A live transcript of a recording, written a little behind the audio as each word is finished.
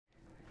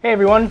Hey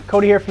everyone,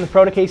 Cody here from the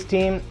Protocase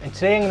team, and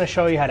today I'm going to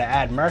show you how to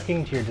add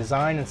marking to your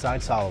design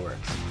inside SolidWorks.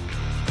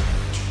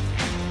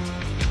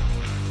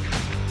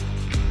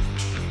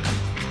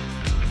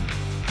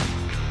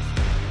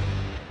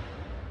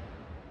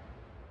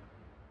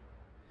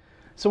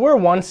 So we're a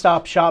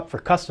one-stop shop for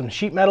custom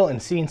sheet metal and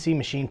CNC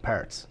machine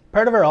parts.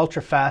 Part of our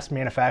ultra-fast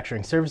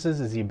manufacturing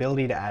services is the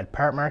ability to add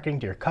part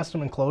marking to your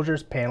custom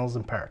enclosures, panels,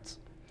 and parts.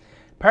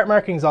 Part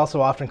marking is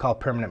also often called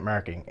permanent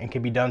marking and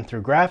can be done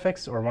through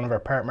graphics or one of our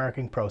part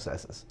marking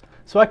processes.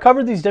 So I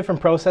covered these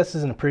different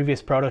processes in a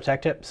previous Proto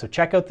Tech Tip, so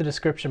check out the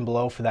description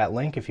below for that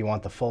link if you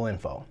want the full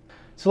info.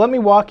 So let me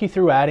walk you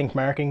through adding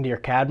marking to your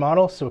CAD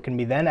model so it can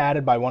be then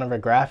added by one of our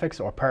graphics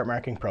or part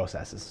marking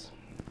processes.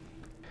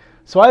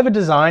 So I have a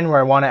design where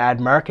I want to add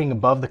marking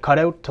above the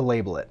cutout to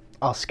label it.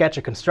 I'll sketch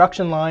a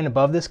construction line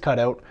above this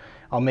cutout.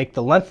 I'll make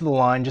the length of the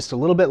line just a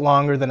little bit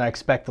longer than I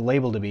expect the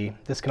label to be.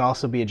 This can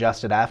also be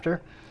adjusted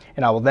after.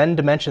 And I will then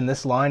dimension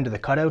this line to the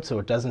cutout so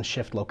it doesn't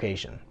shift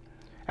location.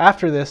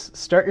 After this,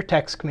 start your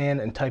text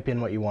command and type in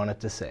what you want it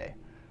to say.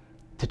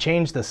 To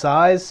change the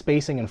size,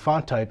 spacing, and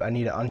font type, I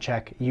need to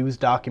uncheck Use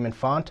Document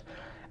Font.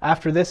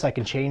 After this, I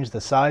can change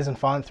the size and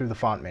font through the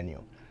font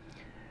menu.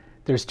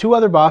 There's two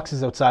other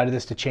boxes outside of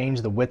this to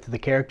change the width of the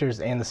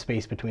characters and the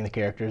space between the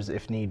characters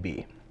if need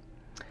be.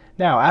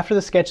 Now, after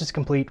the sketch is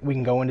complete, we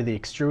can go into the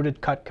Extruded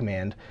Cut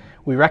command.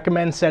 We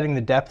recommend setting the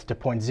depth to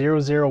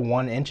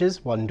 0.001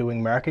 inches when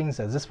doing markings,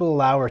 as this will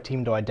allow our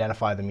team to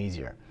identify them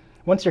easier.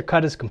 Once your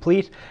cut is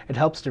complete, it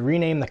helps to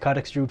rename the Cut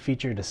Extrude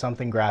feature to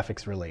something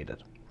graphics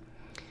related.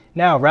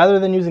 Now, rather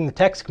than using the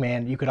text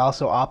command, you could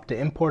also opt to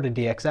import a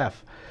DXF.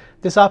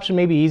 This option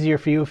may be easier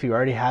for you if you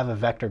already have a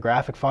vector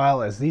graphic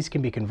file, as these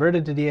can be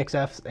converted to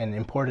DXFs and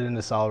imported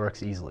into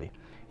SolidWorks easily.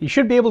 You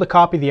should be able to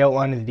copy the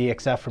outline of the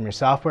DXF from your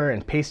software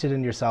and paste it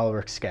into your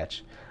SolidWorks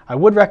sketch. I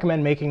would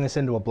recommend making this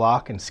into a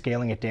block and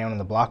scaling it down in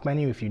the block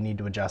menu if you need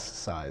to adjust the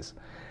size.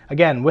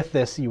 Again, with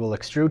this, you will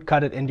extrude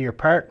cut it into your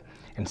part,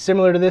 and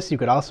similar to this, you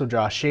could also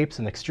draw shapes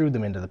and extrude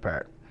them into the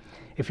part.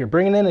 If you're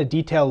bringing in a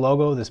detail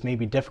logo, this may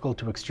be difficult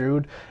to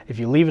extrude. If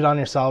you leave it on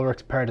your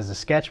SolidWorks part as a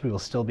sketch, we will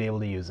still be able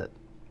to use it.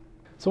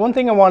 So one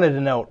thing I wanted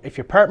to note, if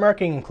your part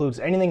marking includes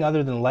anything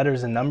other than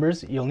letters and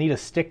numbers, you'll need to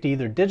stick to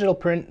either digital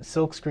print,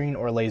 silkscreen,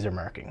 or laser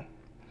marking.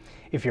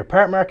 If your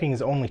part marking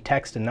is only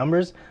text and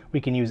numbers,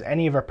 we can use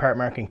any of our part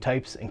marking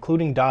types,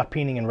 including dot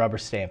peening and rubber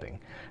stamping.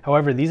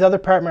 However, these other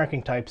part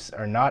marking types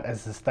are not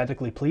as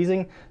aesthetically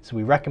pleasing, so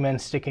we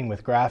recommend sticking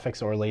with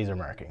graphics or laser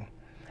marking.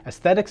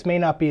 Aesthetics may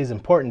not be as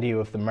important to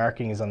you if the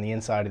marking is on the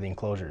inside of the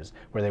enclosures,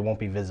 where they won't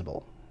be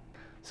visible.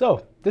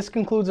 So, this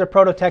concludes our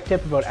Proto Tech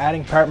Tip about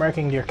adding part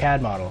marking to your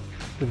CAD model.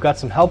 We've got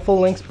some helpful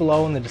links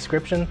below in the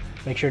description.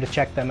 Make sure to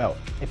check them out.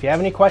 If you have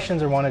any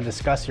questions or want to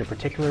discuss your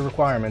particular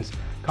requirements,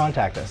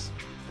 contact us.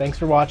 Thanks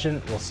for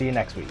watching. We'll see you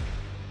next week.